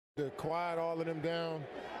to quiet all of them down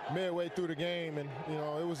midway through the game, and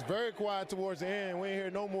it was very quiet towards the end. We ain't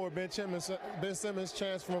hear no more Ben Simmons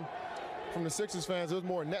chants from the Sixers fans. It was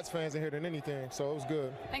more Nets fans in here than anything, so it was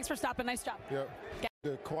good. Thanks for stopping. Nice job. Yep.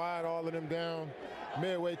 To quiet all of them down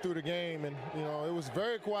midway through the game, and it was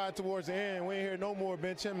very quiet towards the end. We ain't hear no more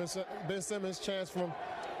Ben Simmons chants from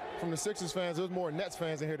the Sixers fans. It was more Nets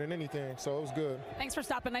fans in here than anything, so it was good. Thanks for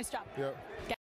stopping. Nice job. Yep.